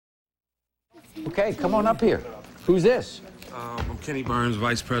Okay, come on up here. Who's this? I'm Kenny Burns,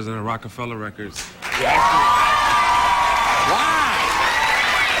 Vice President of Rockefeller Records. Wow!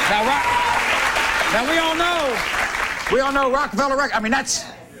 Now we all know Rockefeller Records. I mean, that's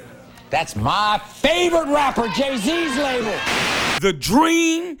my favorite rapper, Jay-Z's label. The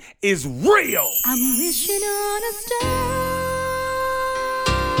dream is real. I'm wishing on a star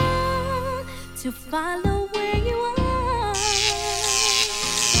to follow where you are.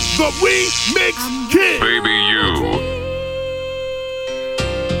 The Remix Kid. Baby You.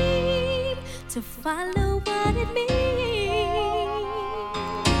 To follow what it means.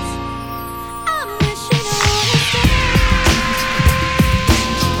 I'm wishing on a star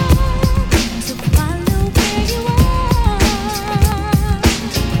to follow where you are.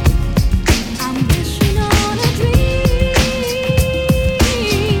 I'm wishing on a dream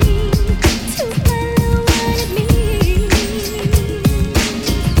to follow what it means.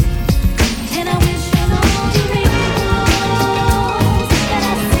 And I wish on all the rainbows that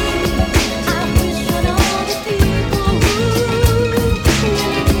I see. I wish on all the people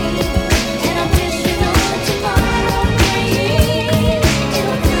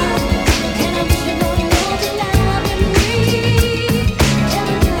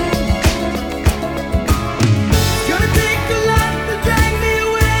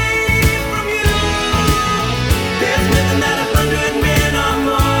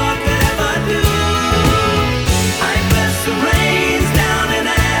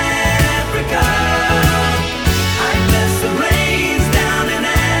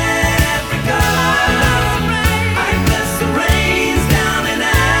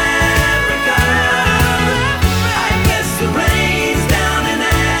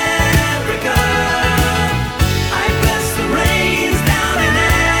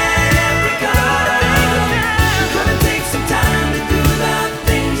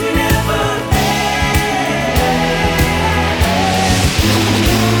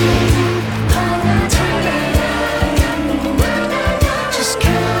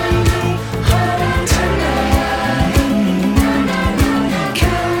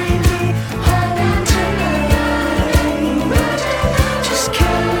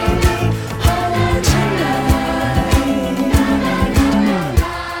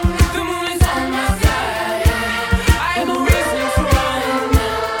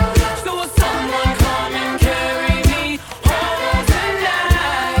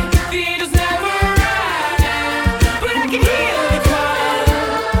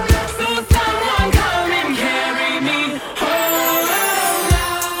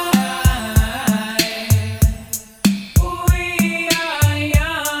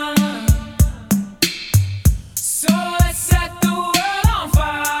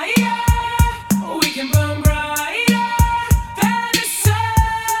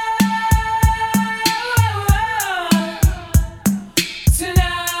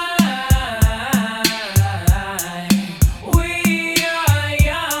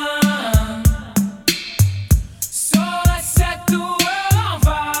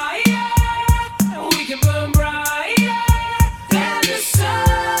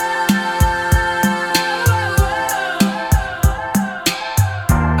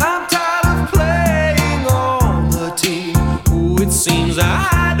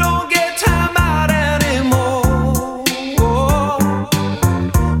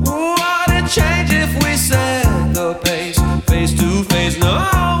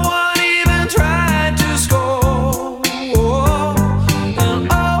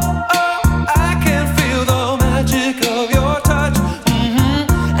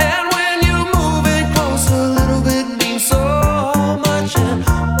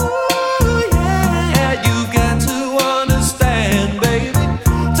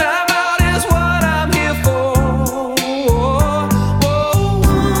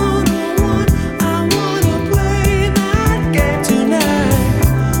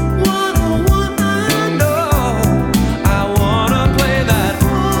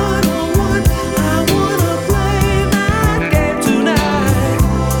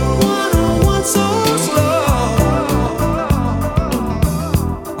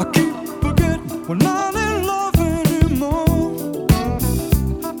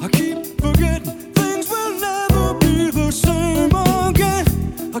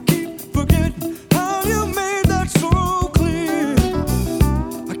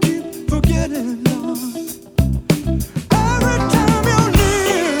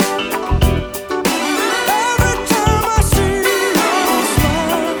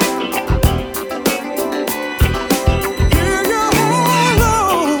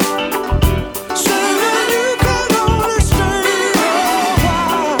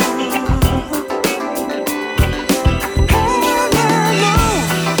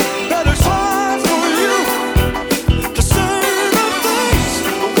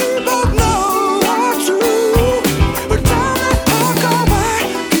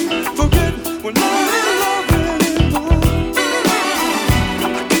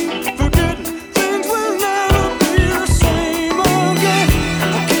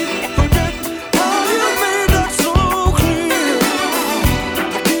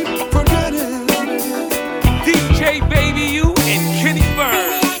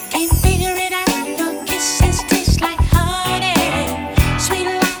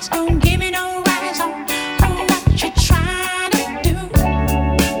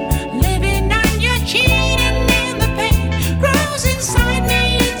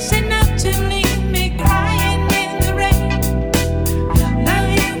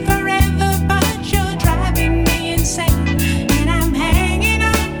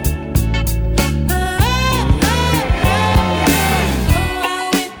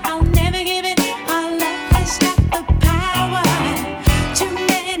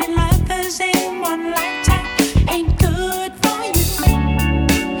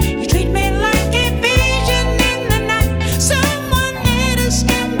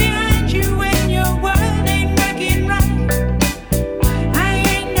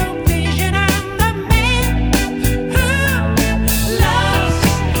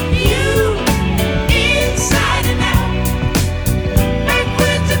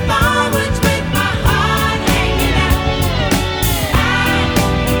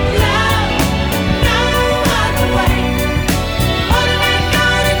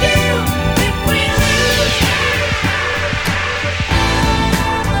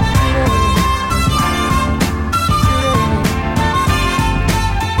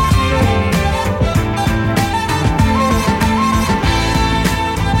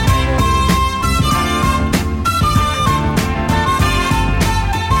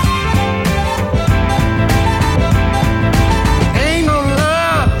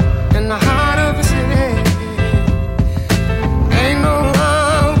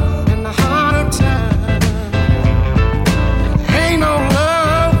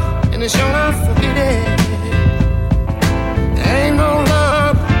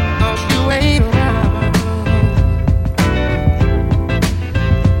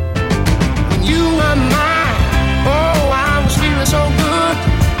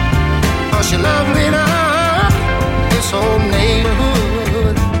she loved me up this whole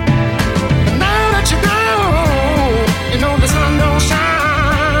neighborhood. But now that you're gone, you know the sun don't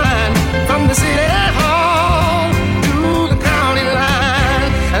shine from the city hall to the county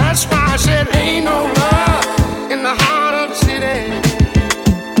line. And that's why I said ain't no love in the heart of the city.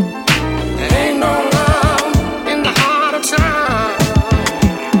 Ain't no love in the heart of town.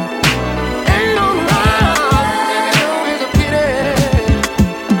 Ain't no love, and you know it's a pity.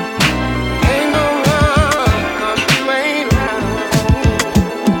 Ain't no love, 'cause you ain't around.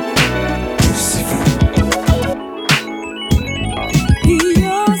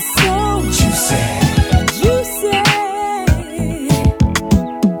 You're so juicy, juicy,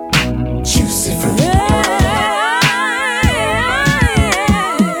 juicy fruit.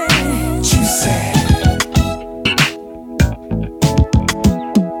 Juicy.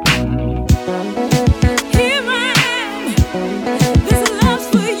 Here I am, this love's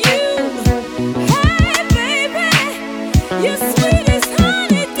for you. Hey baby, you're sweet as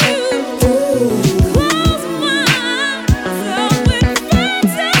honeydew. Close my eyes up with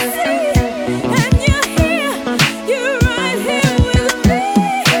fantasy, and you're here, you're right here with me.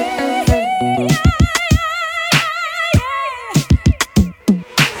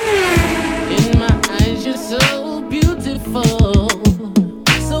 In my eyes, you're so beautiful,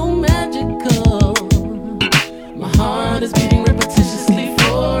 so magical. My heart is beating repetitiously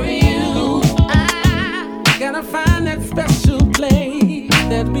for you. I gotta find that special place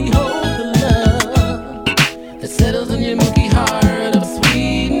that beholds the love that settles in your milky heart of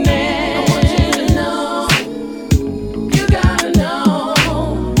sweetness. I want you to know, you gotta know,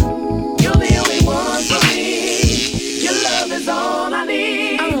 you're the only one for me. Your love is all I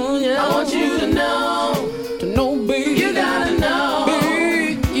need. I want you to know, baby. You gotta know,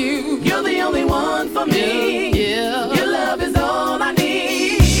 baby, you're the only one for me. Yeah. Your love is all I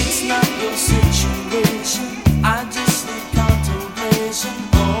need. It's not your situation. I just need contemplation.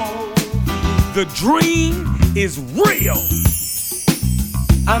 Oh, The dream is real.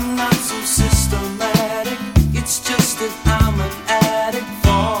 I'm not so systematic. It's just that I'm an addict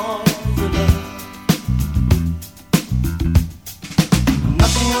for your love.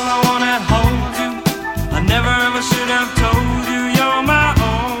 Nothing all I wanna hold you. I never ever should have told you you're my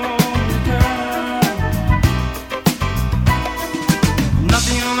only girl.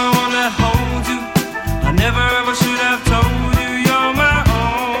 Nothing all I wanna hold you. I never ever should have told you you're my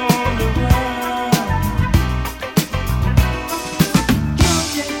only girl.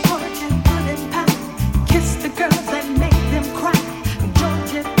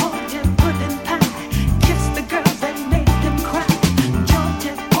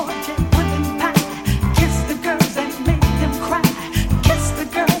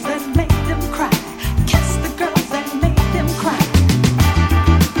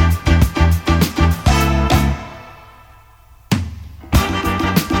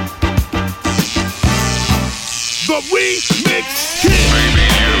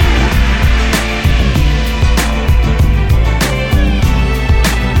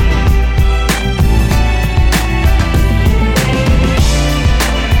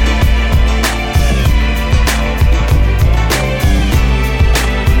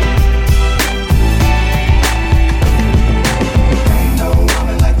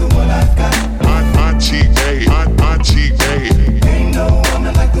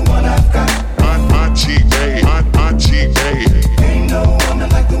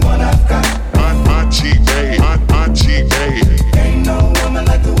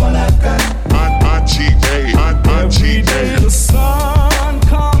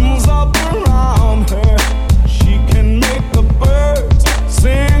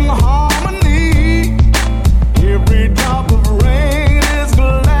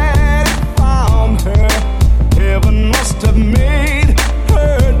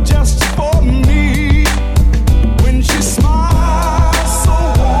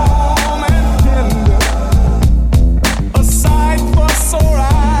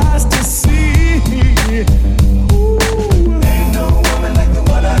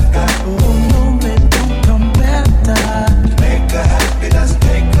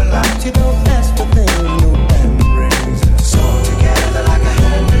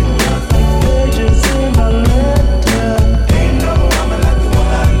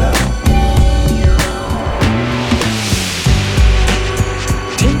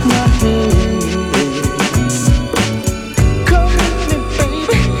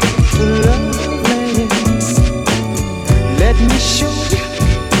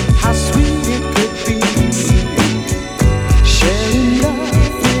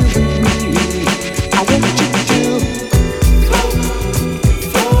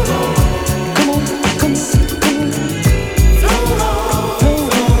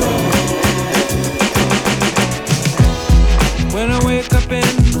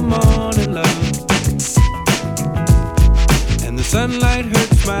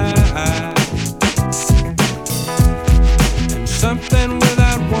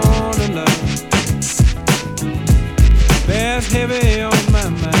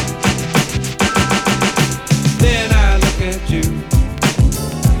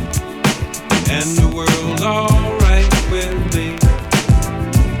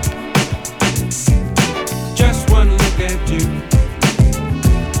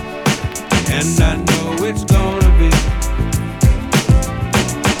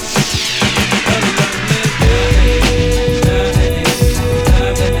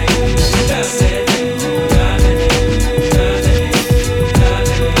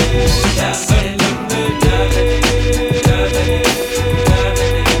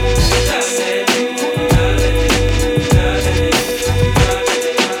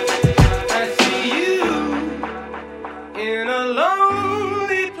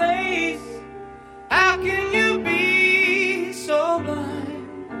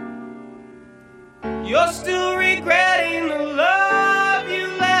 you're still regretting the love you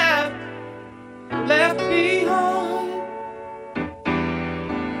left behind.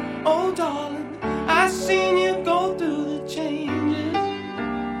 Oh darling, I seen you go through the changes,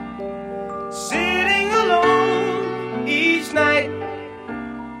 sitting alone each night.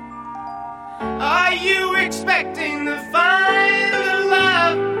 Are you expecting to find the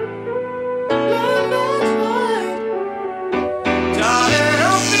love that's right? Darling,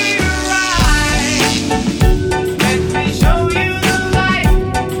 I'll be right. Let me show you the light.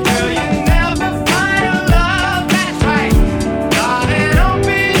 Girl, you never find a love that's right. Darling, I'll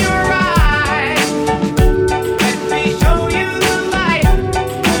be right. Let me show you the light.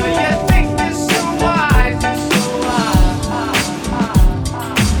 Girl, you think this so wise, you're so wise.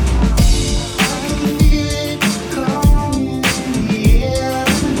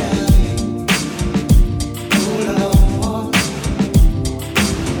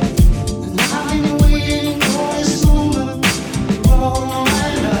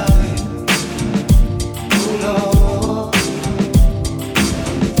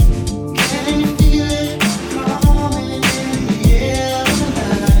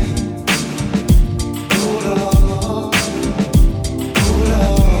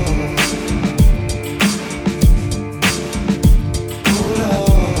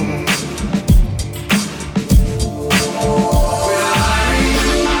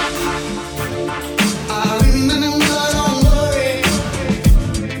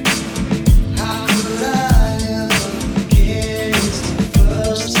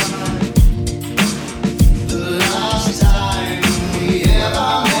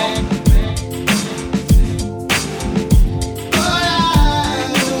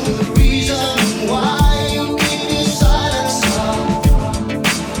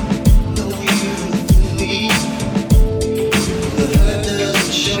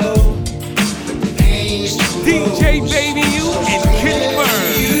 DJ Baby U and Kenny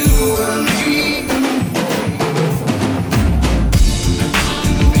Burns.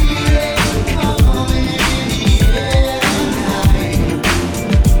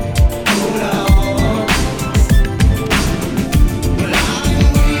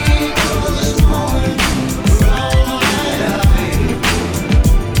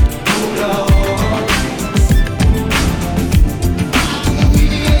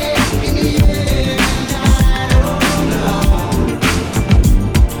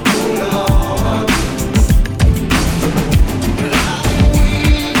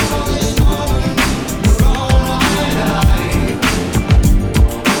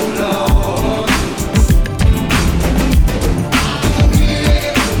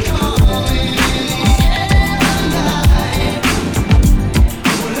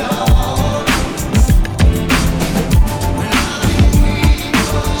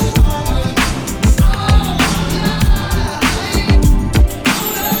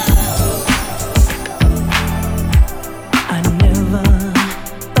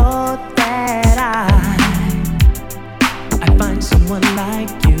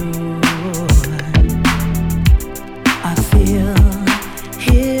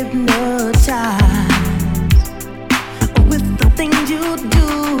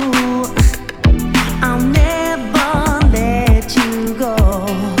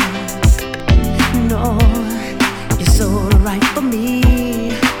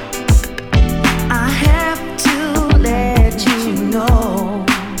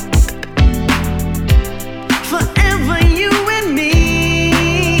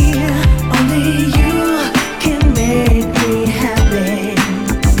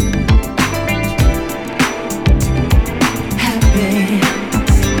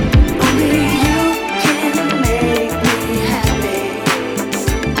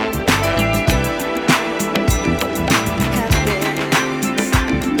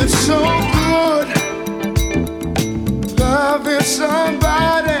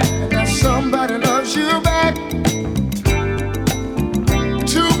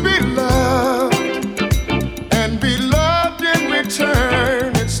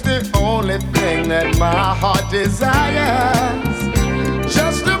 Desires,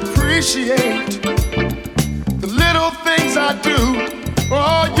 just appreciate the little things I do.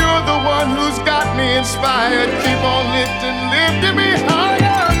 Oh, you're the one who's got me inspired. Keep on lifting me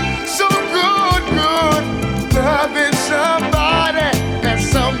higher. So good, loving somebody, and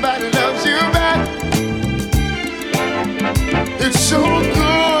somebody loves you back. It's so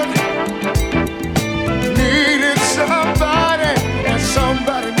good, needing somebody, and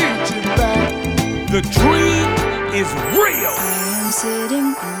somebody needs you back. The dream is real. I am sitting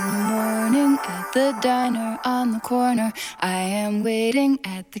in the morning morning at the diner on the corner. I am waiting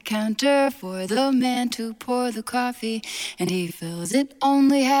at the counter for the man to pour the coffee, and he fills it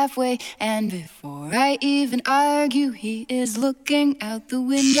only halfway. And before I even argue, he is looking out the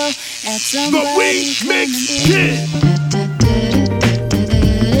window at somebody coming in.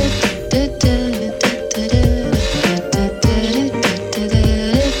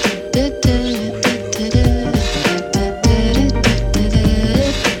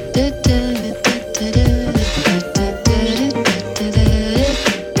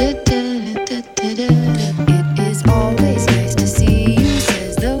 It is always nice to see you,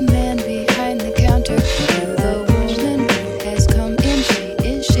 says the man behind the counter to the woman who has come in. She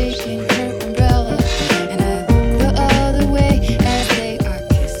is shaking her umbrella, and I look the other way as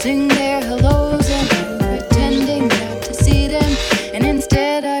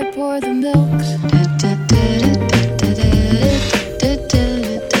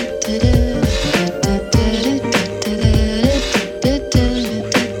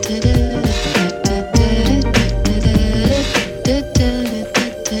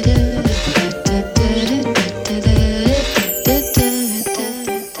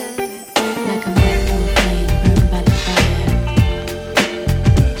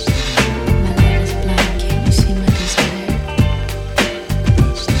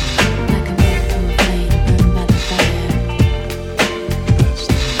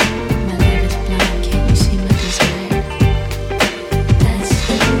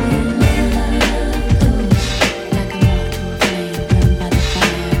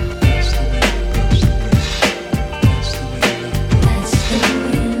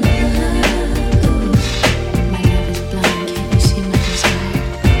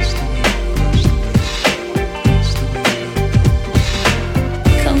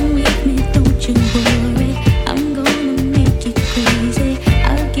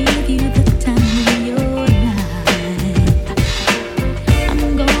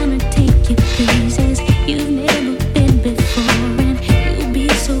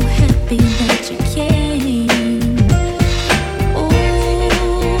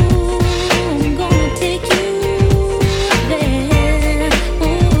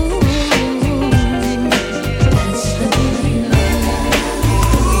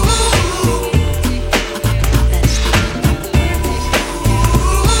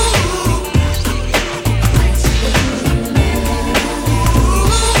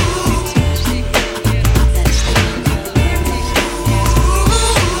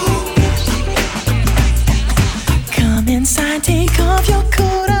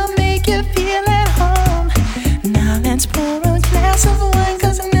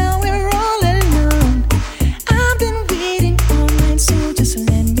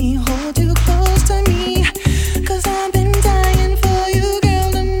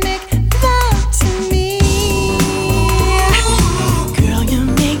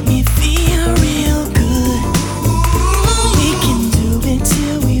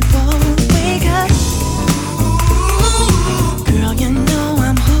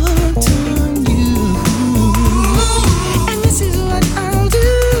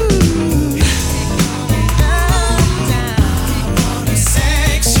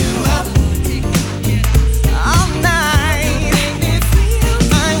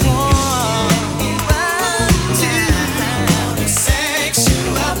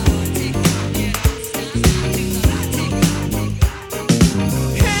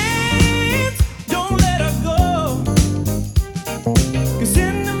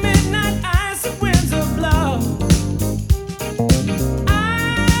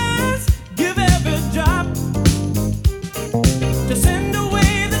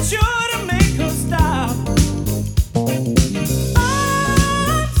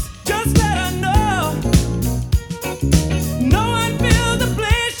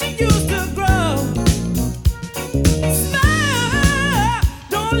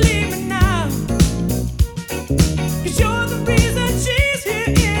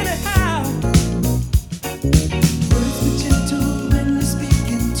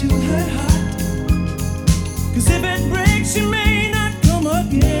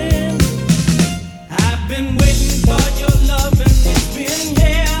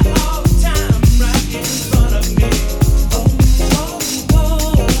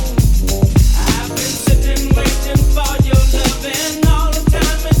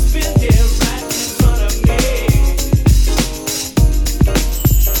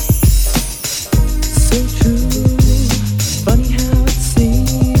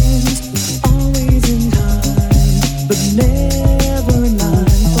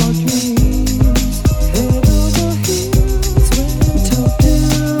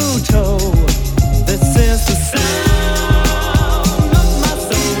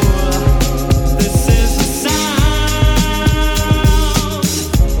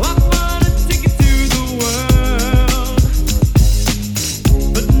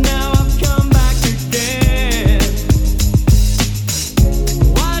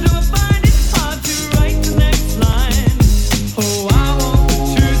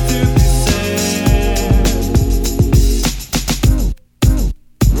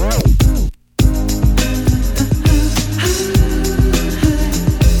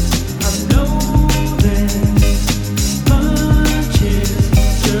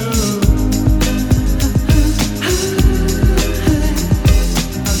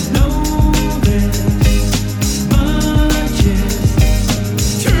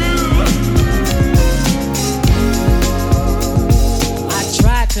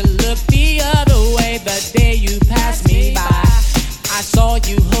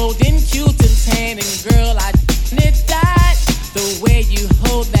holding Q-tips hand, and girl, I it died. The way you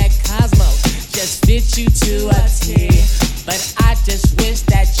hold that Cosmo just fits you to a T. But I just wish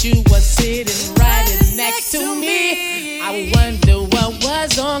that you were sitting right next to me. I wonder what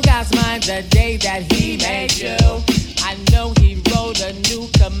was on God's mind the day that He made you. I know He wrote a new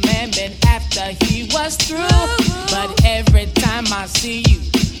commandment after He was through. But every time I see you,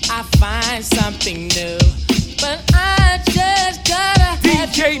 I find something new. But I just gotta have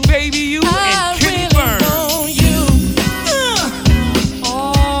DJ you. Baby You I and Kenny really Burns. want you.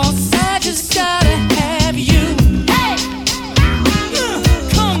 Oh, I just gotta have you. Hey,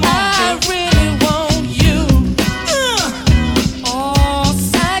 come on, I really want you. Oh,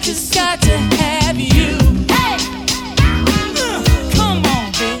 I just got to have you. Hey, come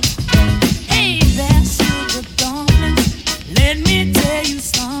on, baby. Hey, there, sugar darlings. Let me tell you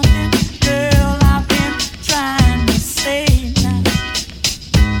something, girl. I've been trying to say now.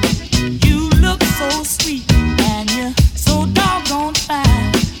 You look so sweet and you're so doggone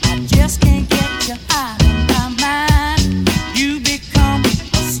fine. I just can't get you out of my mind. You become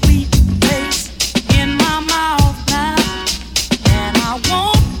a sweet taste in my mouth now, and I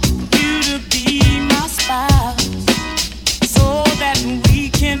want you to be my spouse, so that we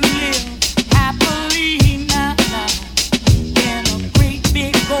can live happily now in a great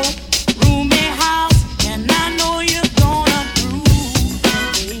big old roomy house. And I know you're gonna groove,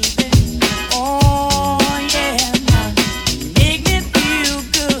 baby. Oh yeah, now make me feel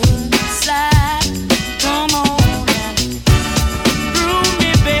good inside. Come on and groove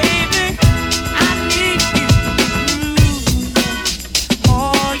me, baby. I need you to groove.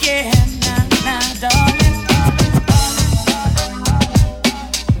 Oh yeah, now, darling.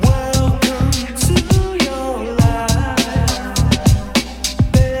 Welcome to your life.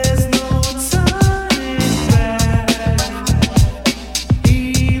 There's no turning back.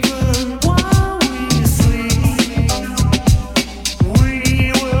 Even while we sleep, we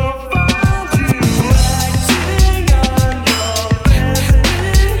will find you acting on your best behavior.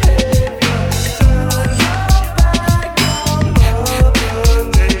 Turn your back on Mother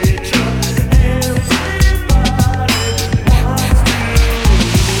Nature. Everybody wants to.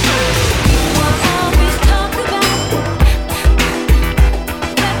 We'll always talk about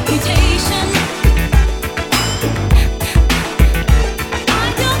reputation. I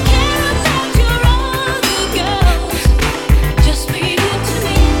don't care about your other girls, just be good to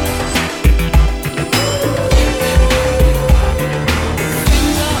me.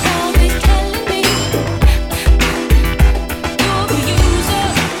 Friends are always telling me you're a user.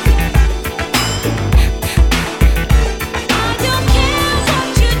 I don't care what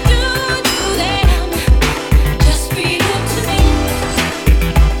you do to them, just be good to me.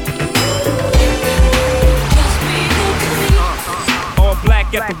 Just be good to me. All black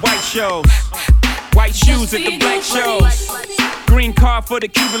at the white shows. White shoes at the black shows. Green card for the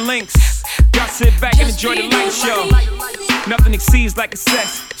Cuban links. Y'all sit back and enjoy the light show. Nothing exceeds like a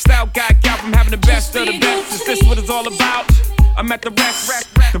sex. Style guy gal from having the best of the best. Is this what it's all about? I'm at the rest.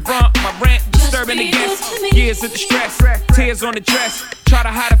 The brunt, my rant, disturbing the guests. Years of distress, tears on the dress. Try to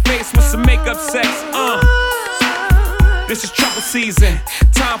hide a face with some makeup sex. This is trouble season.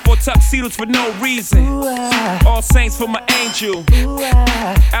 Time for tuxedos for no reason. All saints for my angel.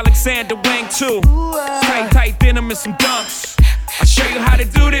 Alexander Wang too. Tight denim and some dunks. I'll show you how to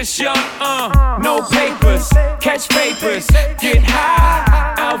do this, young. No papers, catch papers, get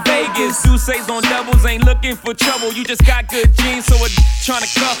high. Out Vegas, Duce's on doubles, ain't looking for trouble. You just got good genes, so we're trying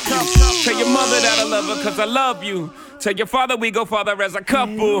to cuff you. Tell your mother that I love her, cause I love you. Tell your father we go farther as a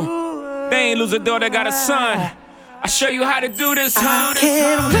couple. They ain't lose a daughter, got a son. I'll show you how to do this, huh?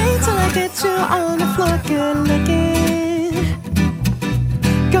 Can't wait till I get you on the floor, good looking.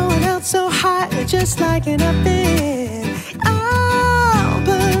 Going out so hot, just like an oven. I'll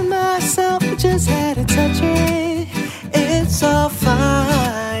burn myself, just had to touch it. It's all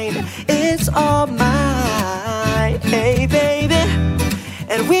fine, it's all mine, hey baby.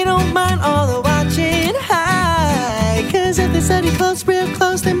 And we don't mind all the watching high, cause if they study close, real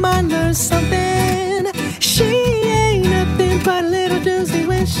close, they might learn something. She ain't nothing but a little doozy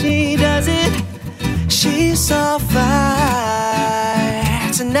when she does it. She's so fine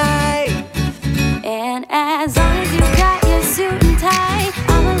tonight. And as long as you got your suit and tie,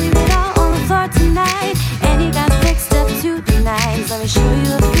 I'ma leave it all on the floor tonight. And you got fixed up to the nines. Let me show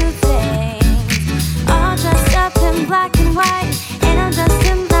you a few things. All dressed up in black and white, and I'm dressed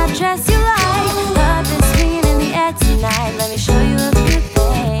in that dress you like. Love is swinging in the air tonight. Let me show you a few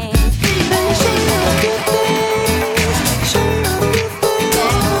things. Let me show you a few things. Show you a few things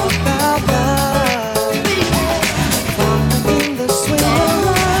about love. Following the swing of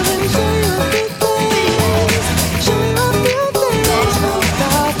love.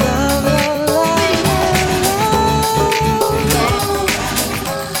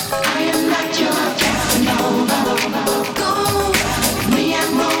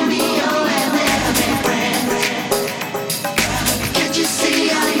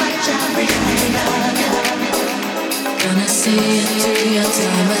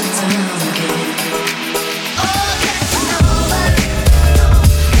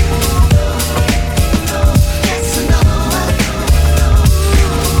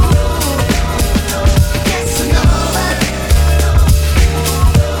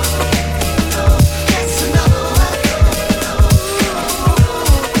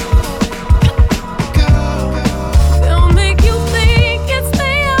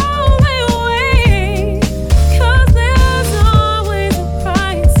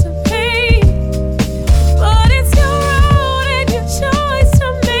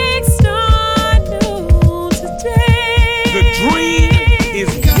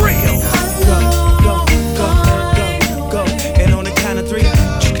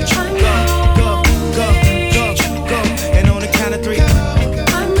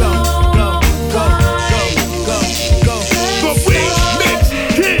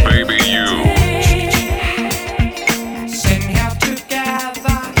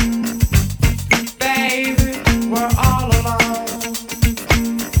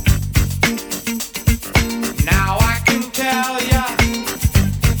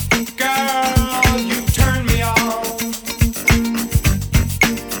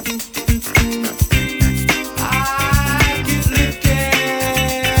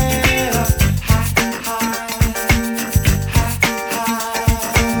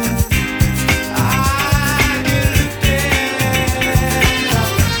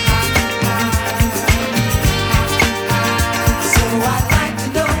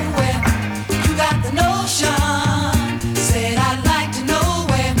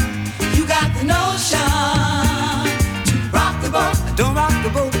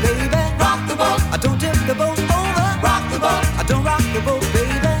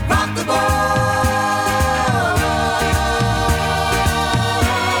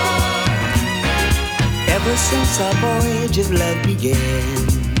 since our voyage of love began.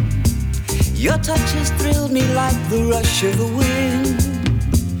 Your touch has thrilled me like the rush of the wind,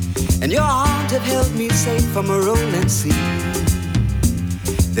 and your arms have held me safe from a rolling sea.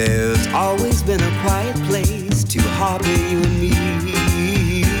 There's always been a quiet place to harbor you and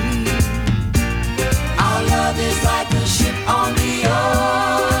me. Our love is like a ship on the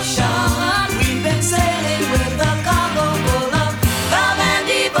ocean. We've been sailing with a cargo full of love and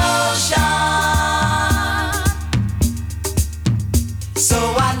devotion. So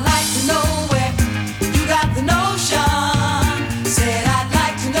I'd like to know where you got the notion. Said I'd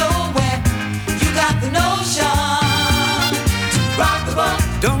like to know where you got the notion. To rock the boat,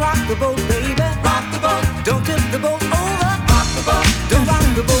 don't rock the boat, baby. Rock the boat, don't tip the boat over. Rock the boat, don't rock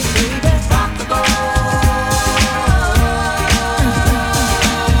the boat, baby. Rock the boat.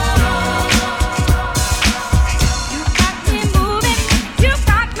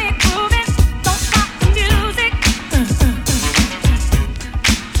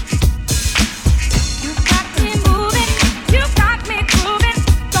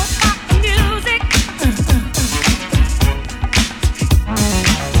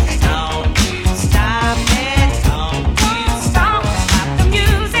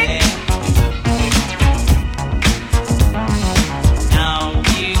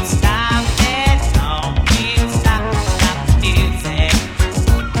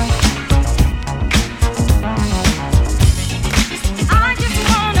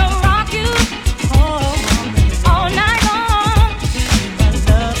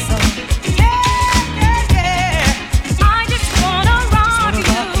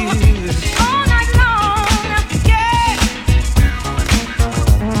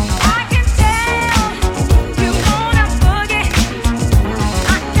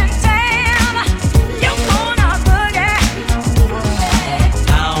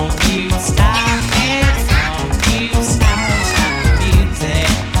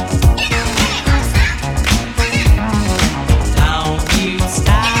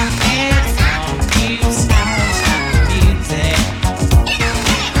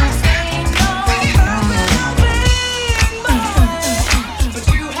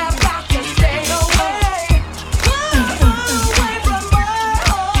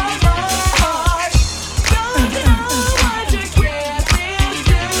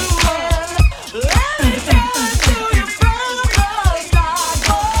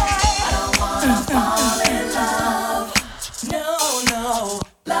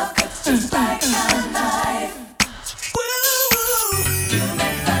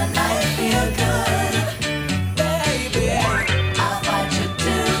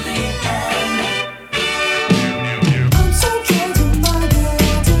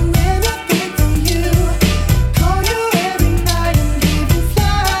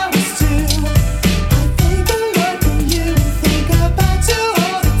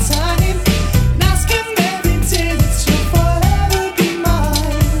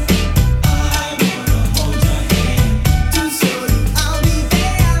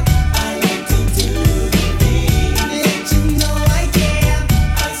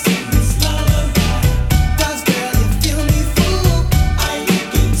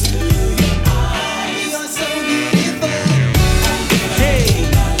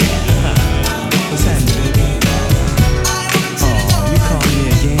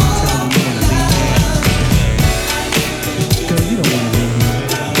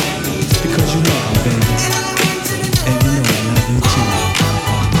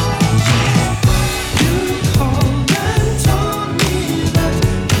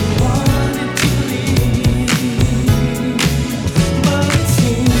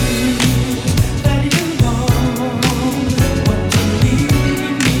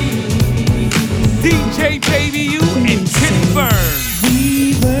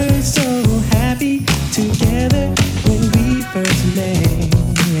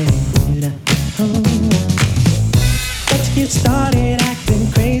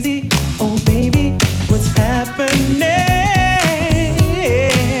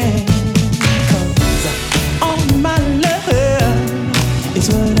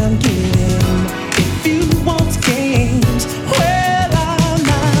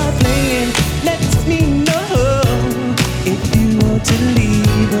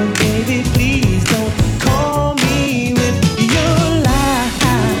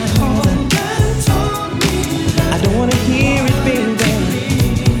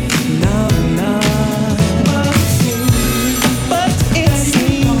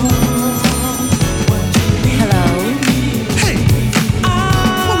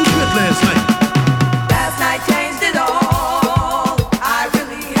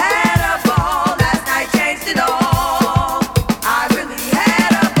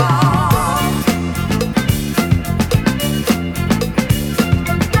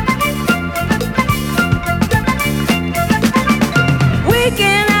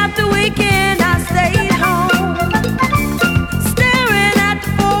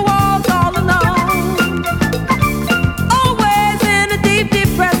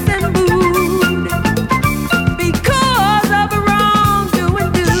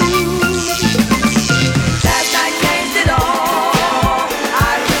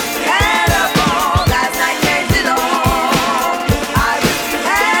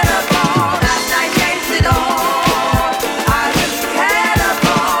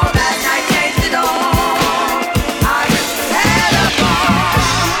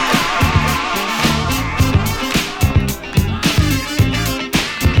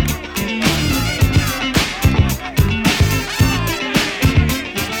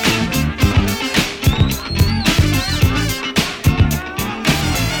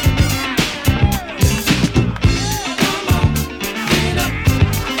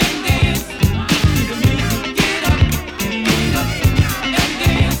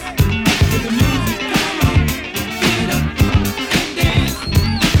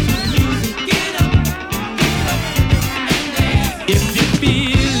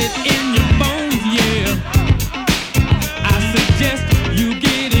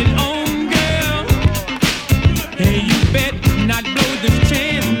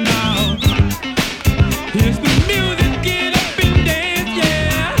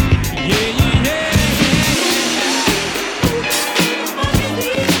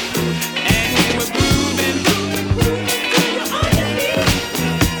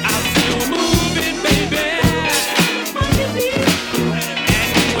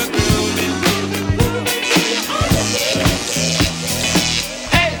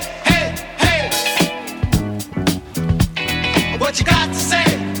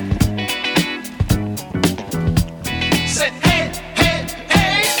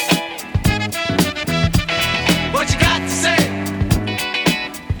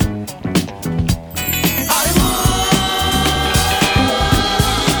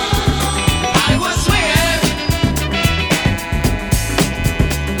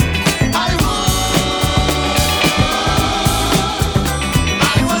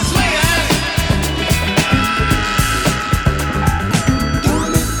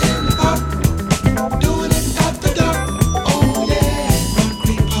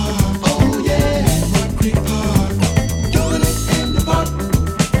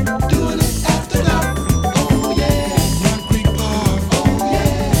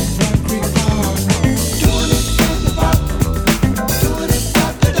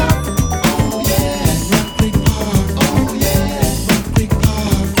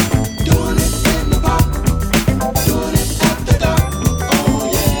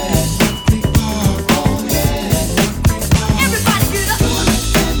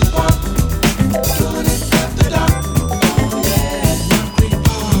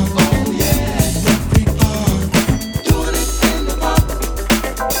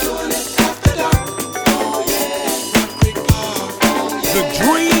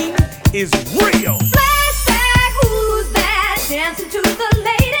 dream is real. Flashback, who's that? Dancing to the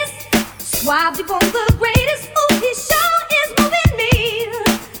latest. Swabbed for the greatest. Ooh, he sure is moving me.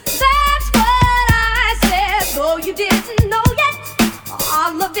 That's what I said, though you didn't know yet.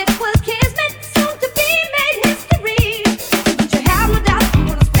 All of it was kismet, soon to be made history. But you have no doubt, I'm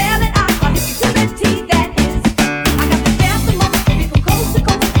gonna spell it out. I'll hit you to the T, that is. I got the dance the most, baby, from coast to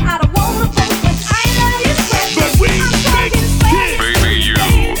coast. I don't wanna boast, but I love you square. But we I'm talking square. Baby, you.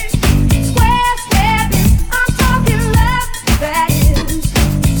 Square, square, I'm talking love, that is.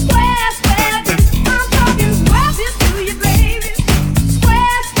 Square, square, I'm talking square to you, baby.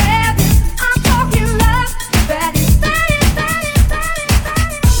 Square, square, I'm talking love, that is.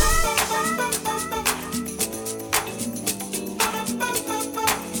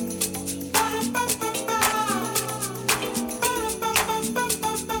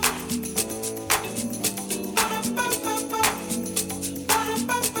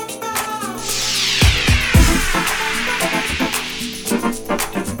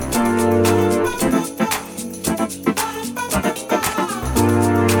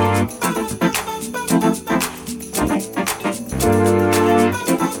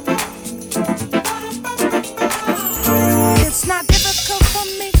 It's not difficult for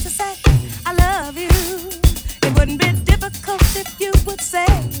me to say I love you. It wouldn't be difficult if you would say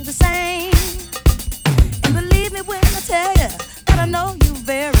the same. And believe me when I tell you that I know you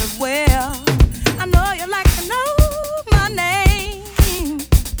very well. I know you like to know my name.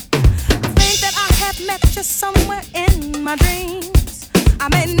 I think that I have met you somewhere in my dreams. I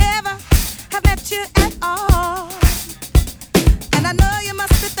may never have met you at all. And I know you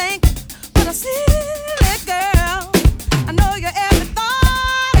must be thinking, what a silly girl. I know your every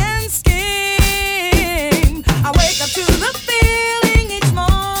thought and scheme. I wake up to the feeling each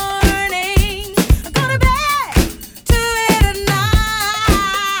morning. I go to bed to it at night.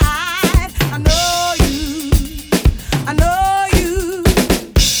 I know you,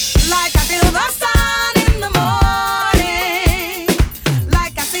 like I feel the sun in the morning,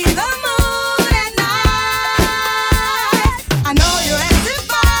 like I see the moon at night. I know you as if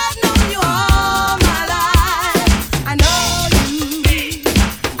I've known you all my life. I know you,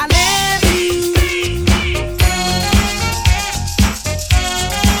 I love you.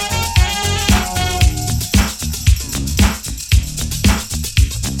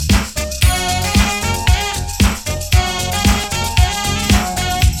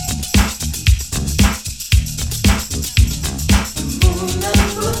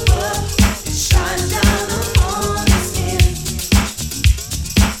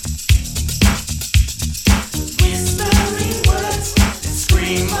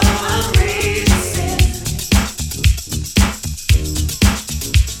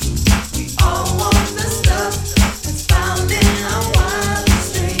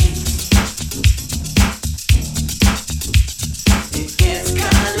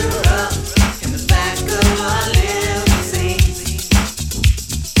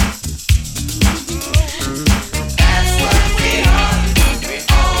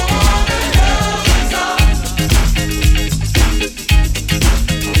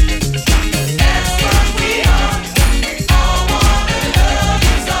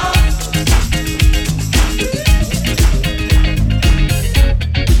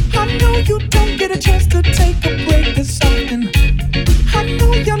 I know you don't get a chance to take a break this often. I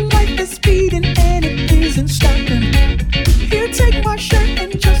know your life is speeding and it isn't stopping. Here, take my shirt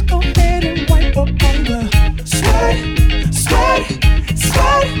and just go ahead and wipe up on the sweat, sweat,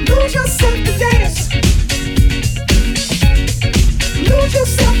 sweat. Lose yourself to dance. Lose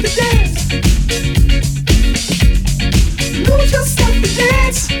yourself to dance. Lose yourself to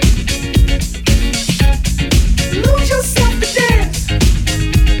dance. Lose yourself to dance.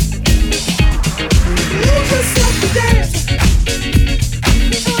 Lose yourself to dance.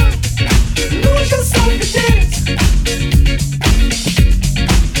 Lose yourself to dance.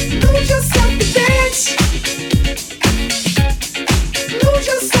 Lose yourself to dance. Lose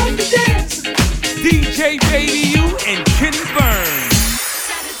yourself to dance. DJ Baby You and Kenny Burns.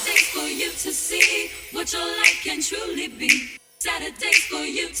 Saturdays for you to see what your life can truly be. Saturdays for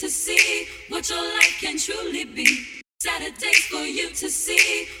you to see what your life can truly be. Saturdays for you to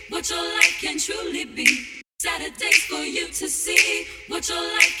see what your life can truly be. Saturdays for you to see what your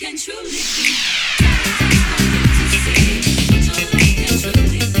life can truly be. Saturdays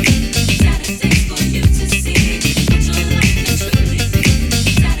for you to see what your life can truly be.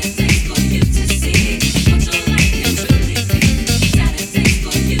 Saturdays for you to see what your life can truly be. Saturdays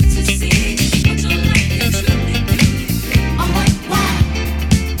for you to see what your life can truly be. I'm like, wow,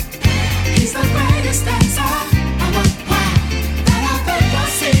 he's the greatest dancer. I'm like, wow, that I've ever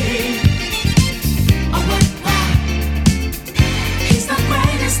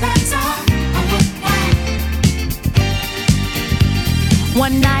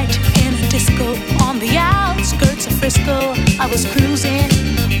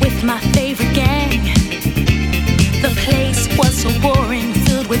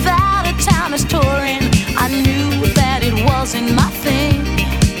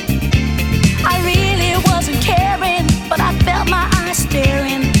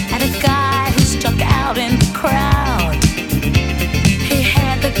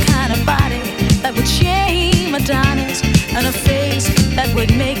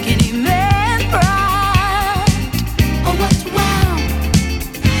would make any man proud. Oh, what wow!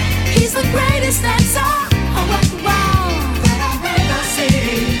 He's the greatest dancer. Oh, what wow! That I've ever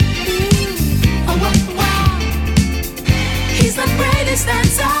seen. Oh, what wow! He's the greatest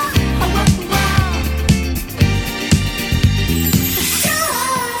dancer. Oh, what wow!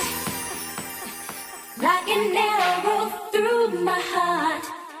 Like an arrow through my heart.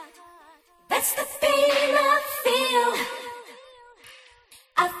 That's the feeling I feel.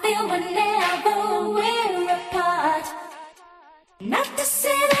 I feel whenever we're apart. Not to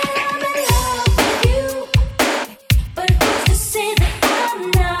say that I'm in love with you, but who's to say that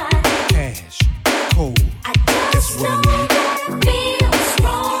I'm not? Cash, cold, I just know that it feels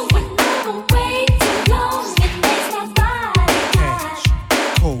wrong when I'm away too long. It makes my body hot.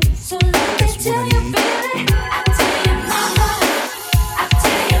 cold. So let me tell you, baby, I tell you, mama, I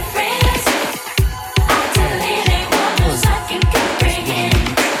tell your friends, I tell anyone else I can comprehend.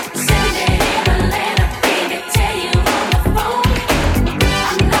 Send it in a letter, baby, tell you on the phone.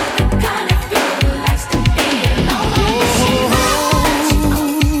 I'm not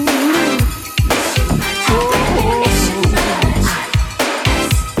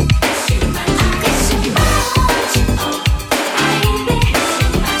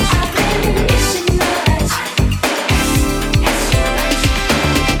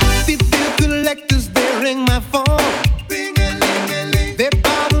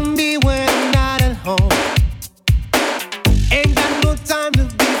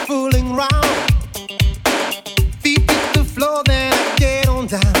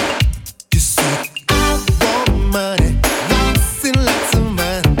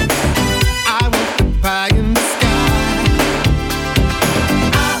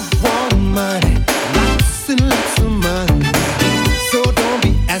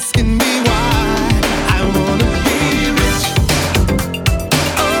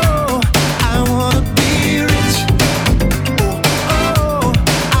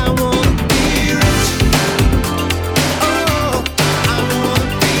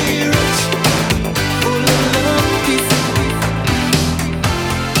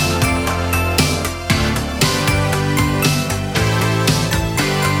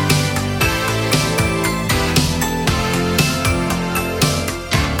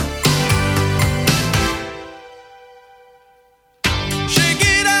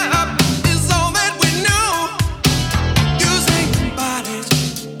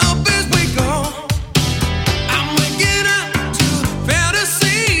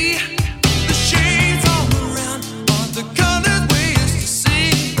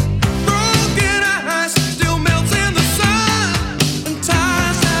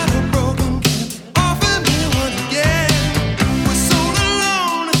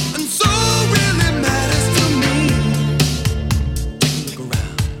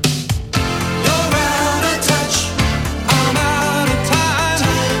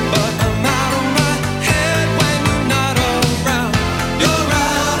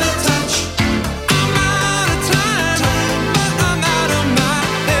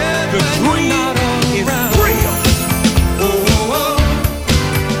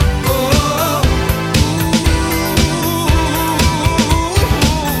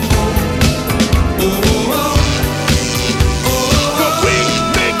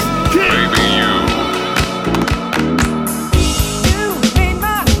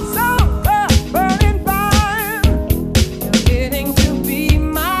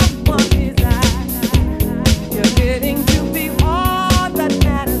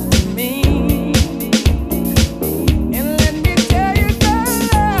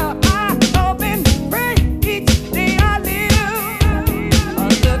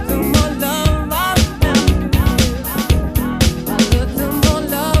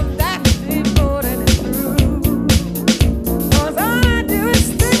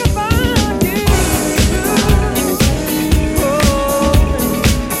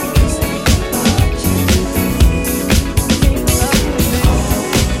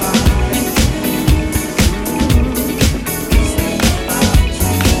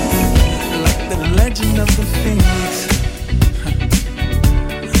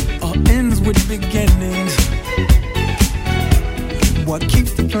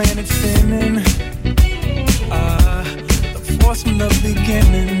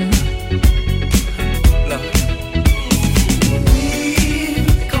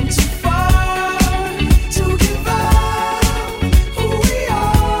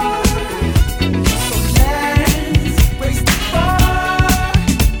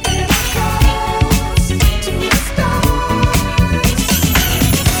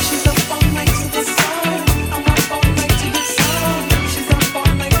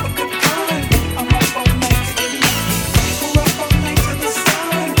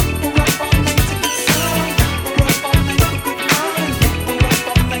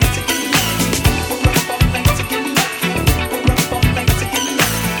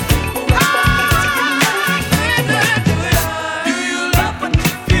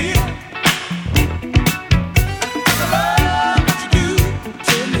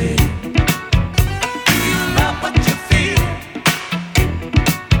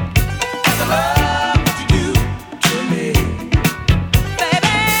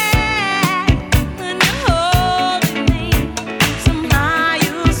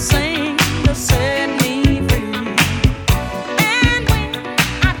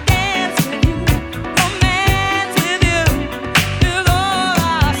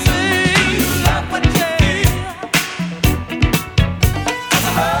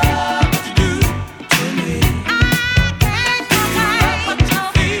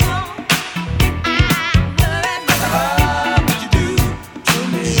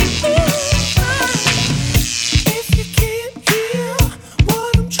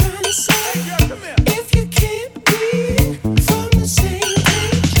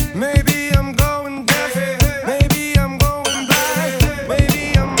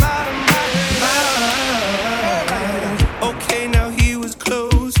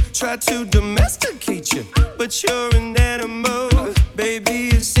to domesticate you, but you're an animal. Baby,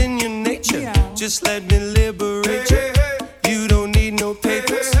 it's in your nature. Just let me liberate you. You don't need no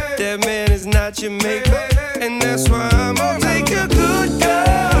papers. That man is not your maker. And that's why I'm gonna make you good,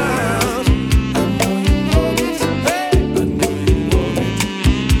 girl.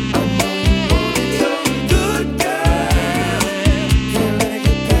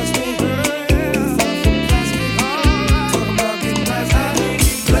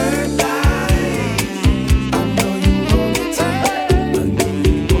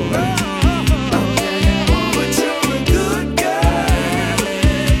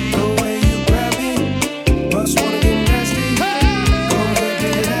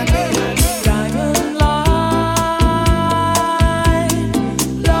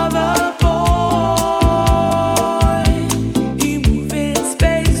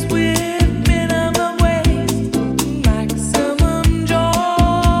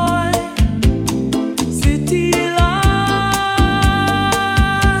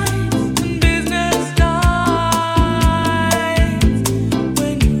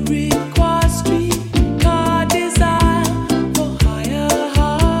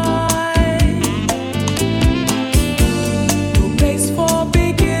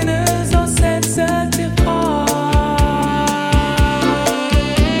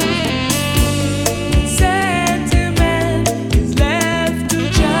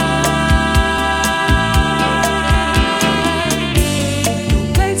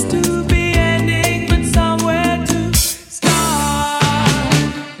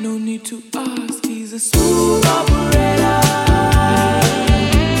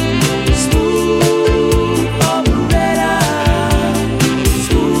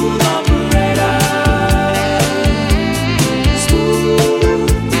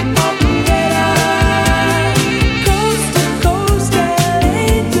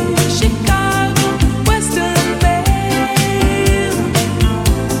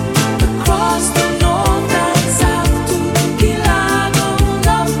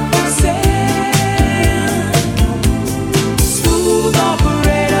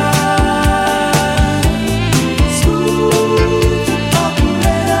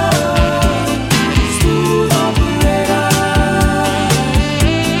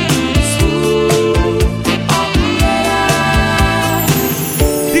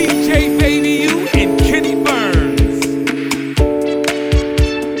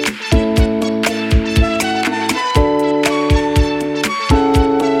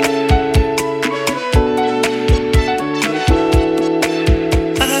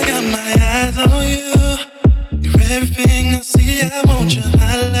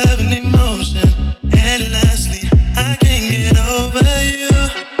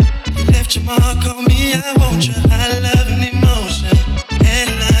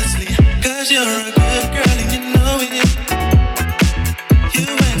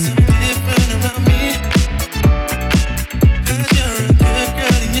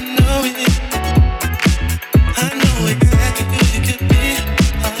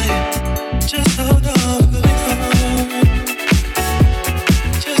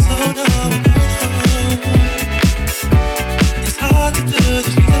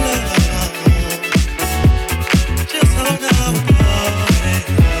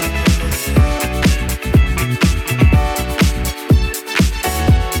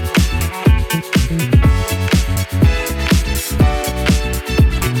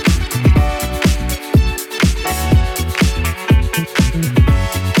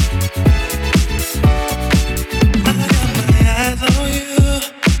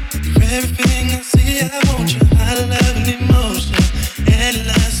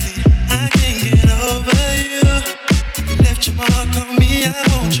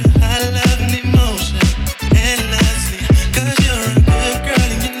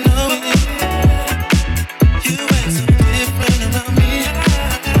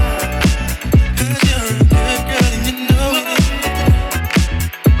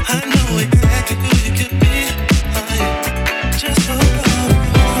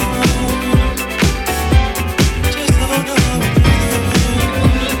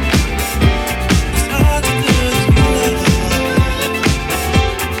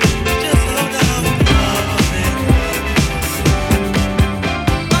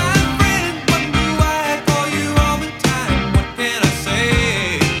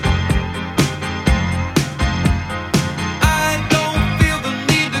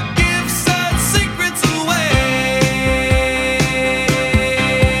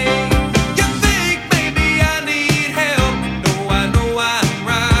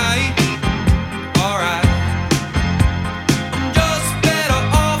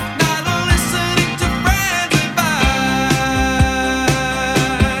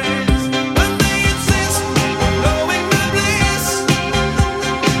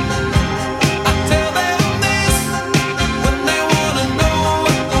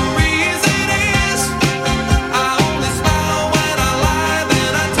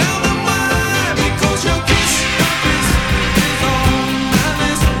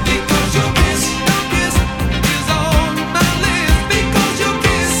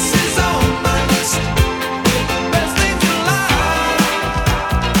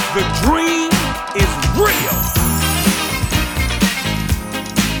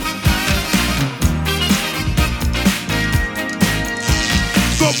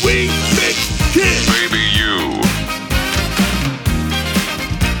 remix kid. Baby, you.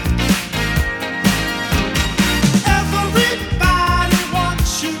 Everybody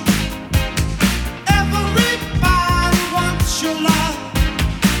wants you. Everybody wants your love.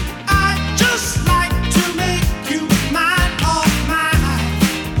 I just like to make you mine, all mine.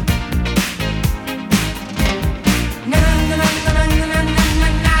 Na na na na na na na na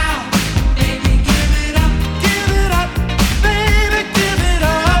now, baby, give it up, baby, give it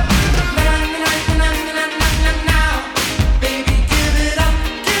up. Na na na na na na na now, baby, give it up,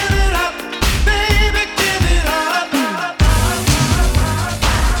 baby, give it up.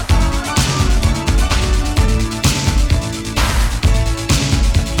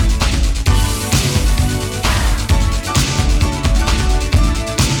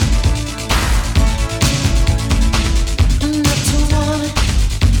 I'm not too woman,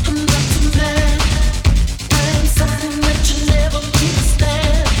 I'm not too man. I am something that you never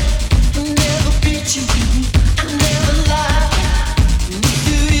understand. I never beat you, I never lie. If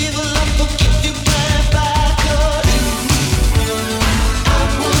you evil, I forgive you by God. I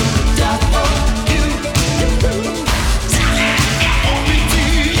would die for you. Only to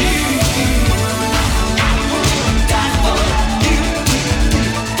you. I would die for you.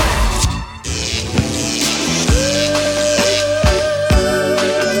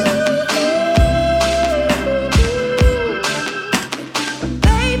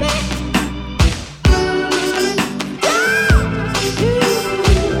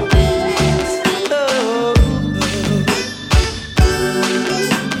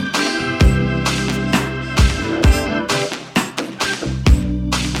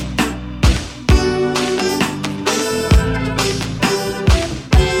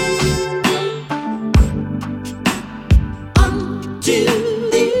 Until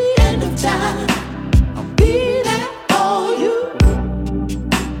the end of time, I'll be there for you.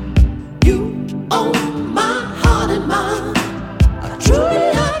 You own my heart and mind. I truly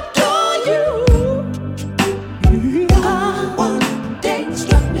adore you. God one day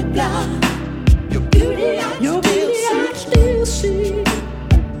struck me blind. Your beauty I still see.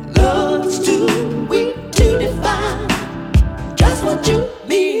 Love's too weak to define just what you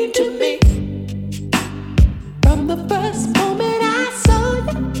mean to me. From the first moment I saw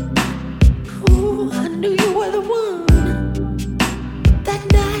you, ooh, I knew you were the one. That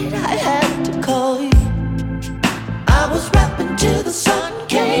night I had to call you. I was rapping till the sun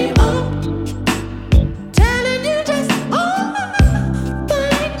came up, telling you just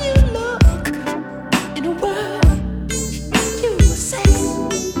fine you look. In a word, you were sex.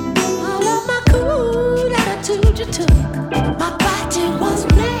 All of my cool attitude you took. My body was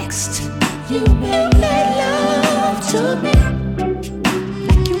next. You made love to me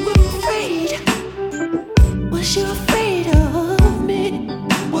like you were afraid. Was you afraid of me?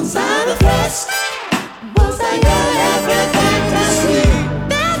 Was I the first? Was I your everything to see?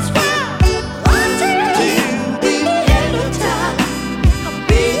 That's why until the end of time, I'll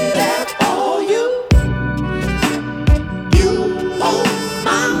be there for you. You own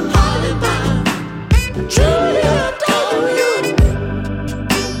my heart and mind. I truly adore you.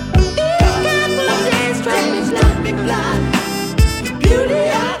 Struck me blind. Beauty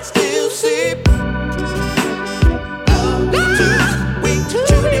I still see. Love too weak to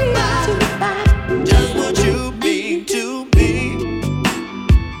define just what you mean to me.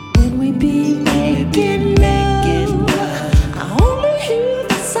 When we be making love, I only hear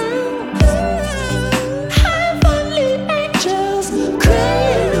the sound. Heavenly angels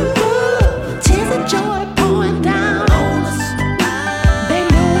crying above, tears of joy pouring down on us. They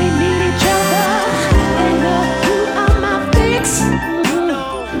know we need each other. They know you are my fix.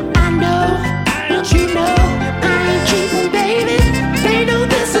 I know, don't you know I ain't cheating, baby. They know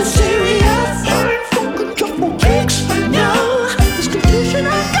this is serious. I ain't fucking trouble kicks. No, this confusion I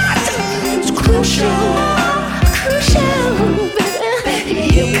got is crucial, baby.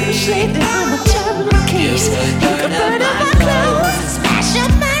 You can say that I'm a terrible case. You can burn up my clothes, smash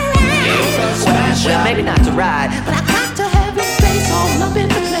up my ride. Well, maybe not to ride, but I got to have your face all up in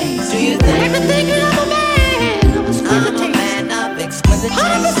the place. Do you think everything I'm a man of exquisite taste?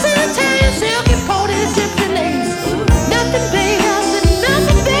 100% Italian silk